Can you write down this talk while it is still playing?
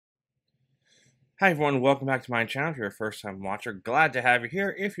Hi everyone, welcome back to my channel. If you're a first time watcher, glad to have you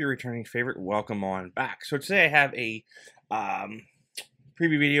here. If you're a returning favorite, welcome on back. So today I have a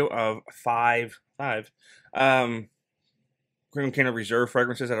preview video of five Kringle Reserve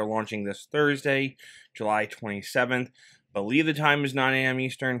fragrances that are launching this Thursday, July 27th. Believe the time is 9 a.m.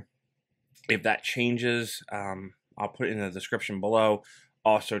 Eastern. If that changes, I'll put it in the description below.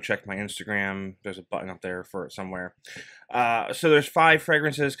 Also check my Instagram. There's a button up there for it somewhere. So there's 5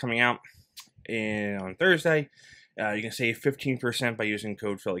 fragrances coming out on Thursday. You can save 15% by using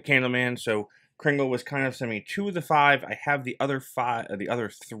code phillycandleman. So Kringle was kind of sending me 2 of the 5. I have the other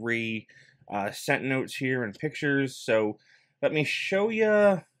 3 scent notes here and pictures. So let me show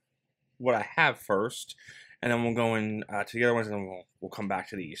you what I have first, and then we'll go in to the other ones, and then we'll come back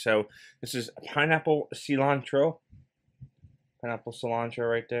to these. So this is pineapple cilantro. Pineapple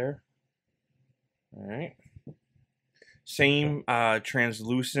cilantro right there. All right. Same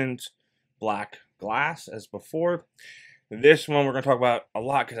translucent black glass as before. This one we're going to talk about a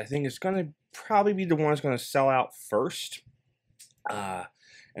lot because I think it's going to probably be the one that's going to sell out first. And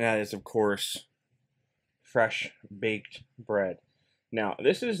that is, of course, fresh baked bread. Now,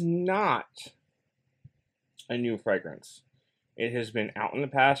 this is not a new fragrance. It has been out in the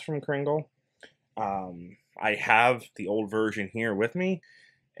past from Kringle. I have the old version here with me.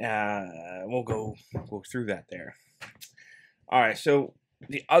 We'll go through that there. All right, so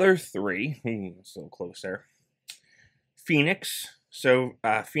the other 3, it's a little close there. Phoenix. So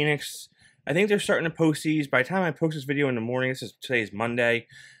Phoenix, I think they're starting to post these. By the time I post this video in the morning, today's Monday,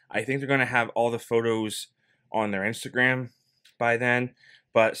 I think they're going to have all the photos on their Instagram by then.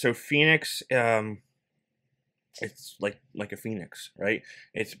 But so Phoenix, it's like a phoenix, right?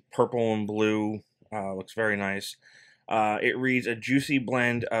 It's purple and blue. Looks very nice. It reads a juicy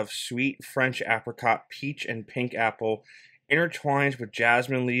blend of sweet French apricot, peach, and pink apple, intertwined with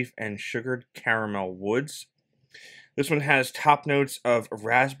jasmine leaf and sugared caramel woods. This one has top notes of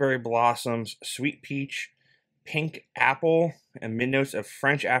raspberry blossoms, sweet peach, pink apple, and mid notes of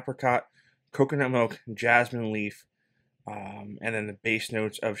French apricot, coconut milk, jasmine leaf, and then the base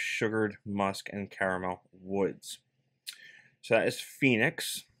notes of sugared musk and caramel woods. So that is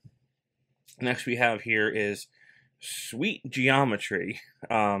Phoenix. Next we have here is Sweet Geometry.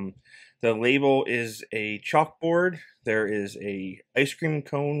 The label is a chalkboard. There is a ice cream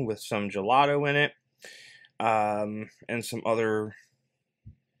cone with some gelato in it, and some other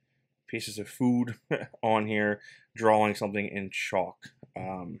pieces of food on here, drawing something in chalk.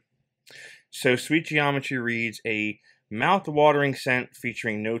 So Sweet Geometry reads a mouth-watering scent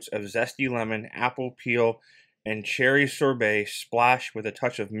featuring notes of zesty lemon, apple peel, and cherry sorbet, splashed with a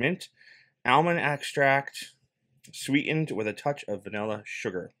touch of mint, almond extract, sweetened with a touch of vanilla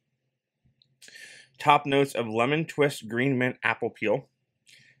sugar. Top notes of lemon twist, green mint, apple peel.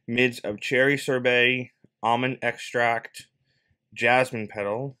 Mids of cherry sorbet, almond extract, jasmine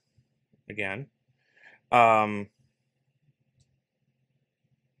petal. Again. And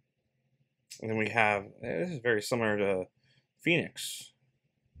then we have, this is very similar to Phoenix.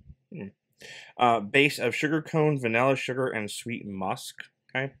 Base of sugar cone, vanilla sugar, and sweet musk.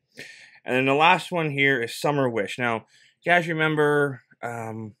 Okay. And then the last one here is Summer Wish. Now, you guys remember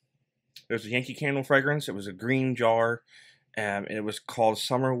there's a Yankee Candle fragrance. It was a green jar. And it was called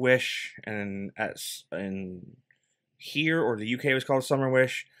Summer Wish. And in here or the UK it was called Summer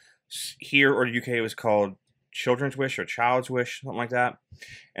Wish. Here or the UK it was called Children's Wish or Child's Wish, something like that.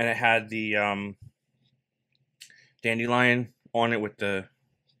 And it had the dandelion on it with the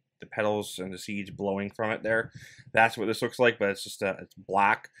petals and the seeds blowing from it there. That's what this looks like, but it's just it's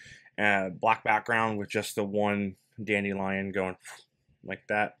black. Black background with just the one dandelion going like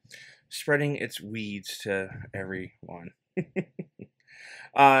that, spreading its weeds to everyone.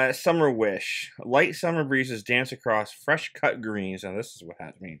 Summer Wish. Light summer breezes dance across fresh cut greens. Now this is what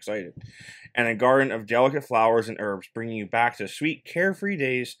has me excited. And a garden of delicate flowers and herbs, bringing you back to sweet, carefree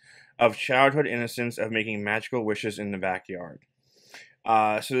days of childhood innocence of making magical wishes in the backyard.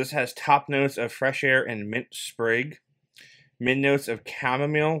 So this has top notes of fresh air and mint sprig. Mid notes of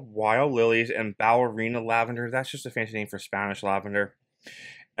chamomile, wild lilies, and ballerina lavender. That's just a fancy name for Spanish lavender.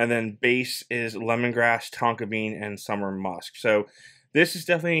 And then base is lemongrass, tonka bean, and summer musk. So this is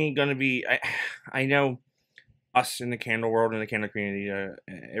definitely going to be, I know us in the candle world, in the candle community,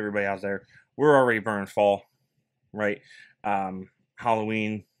 everybody out there, we're already burning fall, right?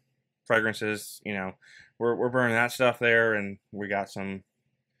 Halloween fragrances, you know, we're burning that stuff there, and we got some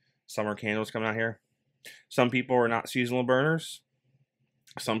summer candles coming out here. Some people are not seasonal burners.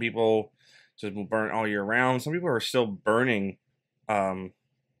 Some people just will burn all year round. Some people are still burning, you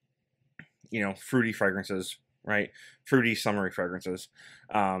know, fruity fragrances right? Fruity, summery fragrances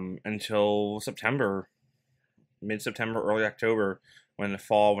until September, mid-September, early October, when the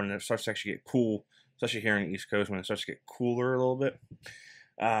fall, when it starts to actually get cool, especially here on the East Coast, when it starts to get cooler a little bit.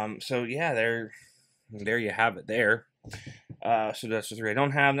 So yeah, there you have it there. So that's the 3 I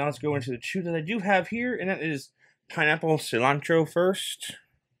don't have. Now let's go into the 2 that I do have here, and that is pineapple cilantro first.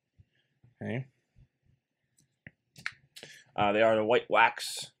 Okay. They are the white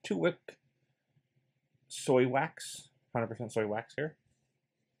wax 2-wick soy wax, 100% soy wax here.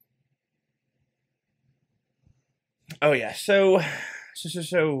 Oh yeah, so this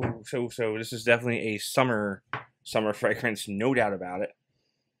is definitely a summer fragrance, no doubt about it.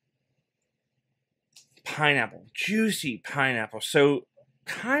 Pineapple, juicy pineapple. So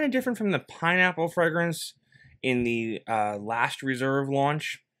kind of different from the pineapple fragrance in the last Reserve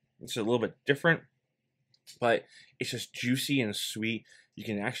launch. It's a little bit different, but it's just juicy and sweet. You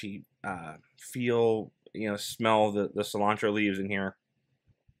can actually feel, smell the cilantro leaves in here.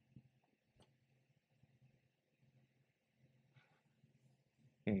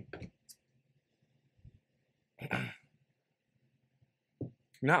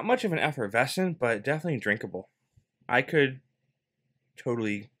 Not much of an effervescent, but definitely drinkable. I could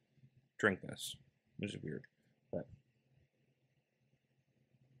totally drink this, which is weird, but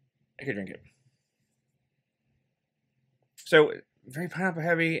I could drink it. So, very pineapple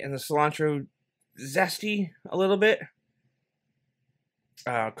heavy, and the cilantro zesty a little bit.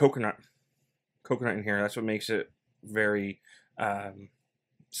 Coconut in here. That's what makes it very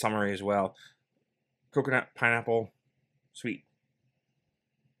summery as well. Coconut, pineapple, sweet,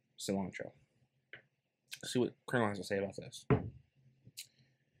 cilantro. Let's see what Kringle has to say about this.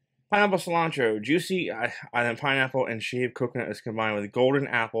 Pineapple cilantro, juicy island pineapple and shaved coconut is combined with golden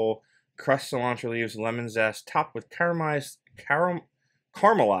apple, crushed cilantro leaves, lemon zest, topped with caramelized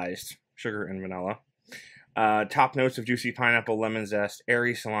sugar and vanilla. Top notes of juicy pineapple, lemon zest,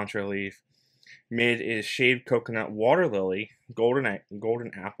 airy cilantro leaf. Mid is shaved coconut, water lily, golden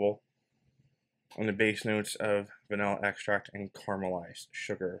apple, and the base notes of vanilla extract and caramelized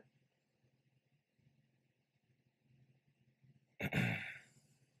sugar.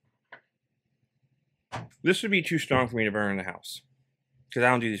 This would be too strong for me to burn in the house, because I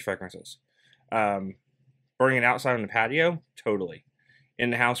don't do these fragrances. Burning it outside on the patio, totally. In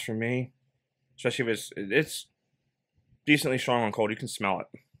the house for me, especially if it's decently strong on cold, you can smell it.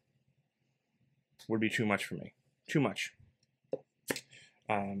 Would be too much for me. Too much.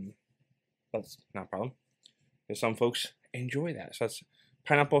 That's not a problem, because some folks enjoy that. So that's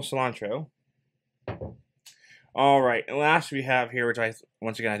pineapple cilantro. All right, and last we have here, which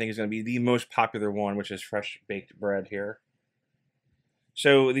once again I think is going to be the most popular one, which is fresh baked bread here.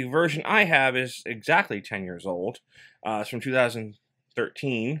 So the version I have is exactly 10 years old. It's from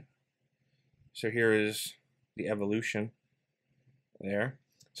 2013. So here is the evolution there.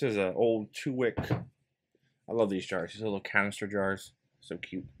 This is an old 2-wick. I love these jars. These little canister jars. So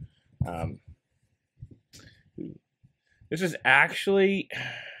cute. This is actually,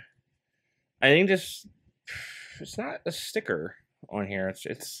 I think it's not a sticker on here.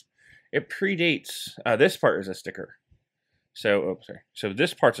 It predates. This part is a sticker. So, sorry. So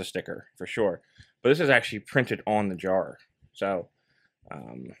this part's a sticker for sure, but this is actually printed on the jar. So,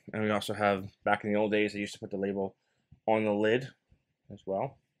 and we also have, back in the old days, they used to put the label on the lid as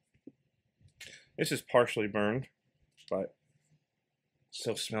well. This is partially burned, but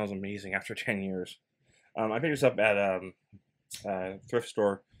still smells amazing after 10 years. I picked this up at a thrift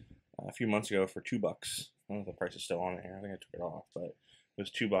store a few months ago for $2. I don't know if the price is still on it here. I think I took it off, but it was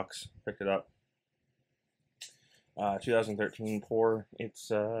 $2. Picked it up. 2013 pour.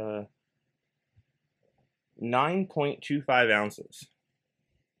 It's 9.25 ounces.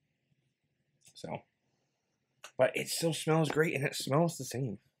 So, but it still smells great, and it smells the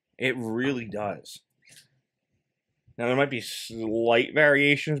same. It really does. Now, there might be slight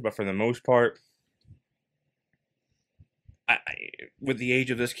variations, but for the most part, with the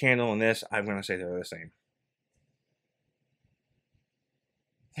age of this candle and this, I'm going to say they're the same.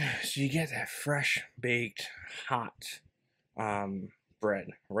 So you get that fresh, baked, hot bread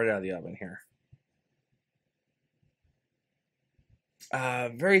right out of the oven here.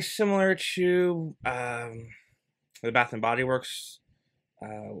 Very similar to the Bath & Body Works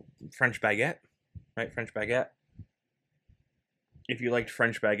French baguette, right? French baguette. If you liked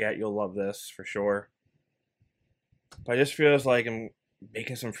French baguette, you'll love this for sure. But it just feels like I'm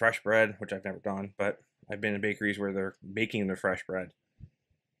baking some fresh bread, which I've never done, but I've been in bakeries where they're baking the fresh bread.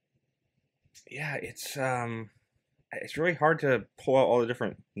 Yeah, it's really hard to pull out all the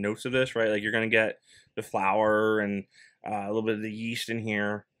different notes of this, right? Like, you're gonna get the flour and a little bit of the yeast in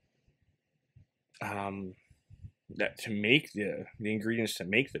here. that to make the ingredients to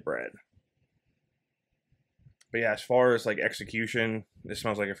make the bread. But yeah, as far as like execution, this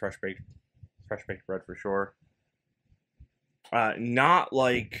smells like a fresh baked bread for sure. Not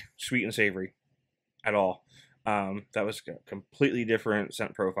like sweet and savory at all. That was a completely different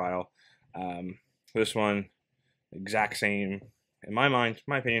scent profile. This one, exact same in my mind,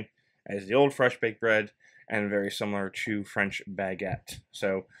 my opinion, as the old fresh baked bread, and very similar to French baguette.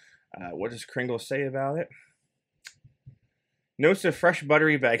 So, what does Kringle say about it? Notes of fresh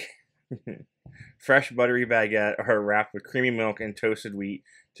buttery fresh buttery baguette are wrapped with creamy milk and toasted wheat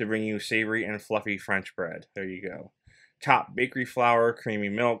to bring you savory and fluffy French bread. There you go. Top bakery flour, creamy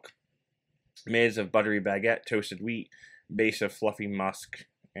milk, maize of buttery baguette, toasted wheat, base of fluffy musk,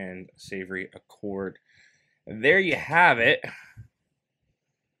 and savory accord. And there you have it.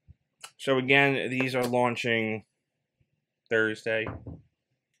 So again, these are launching Thursday,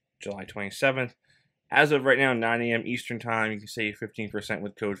 July 27th. As of right now, 9 a.m. Eastern Time, you can save 15%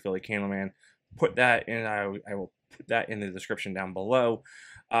 with code phillycandleman. Put that in. I will put that in the description down below.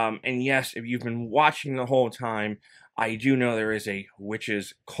 And yes, if you've been watching the whole time, I do know there is a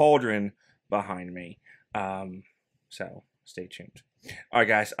witch's cauldron behind me. So stay tuned. All right,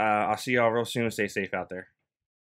 guys. I'll see y'all real soon. Stay safe out there.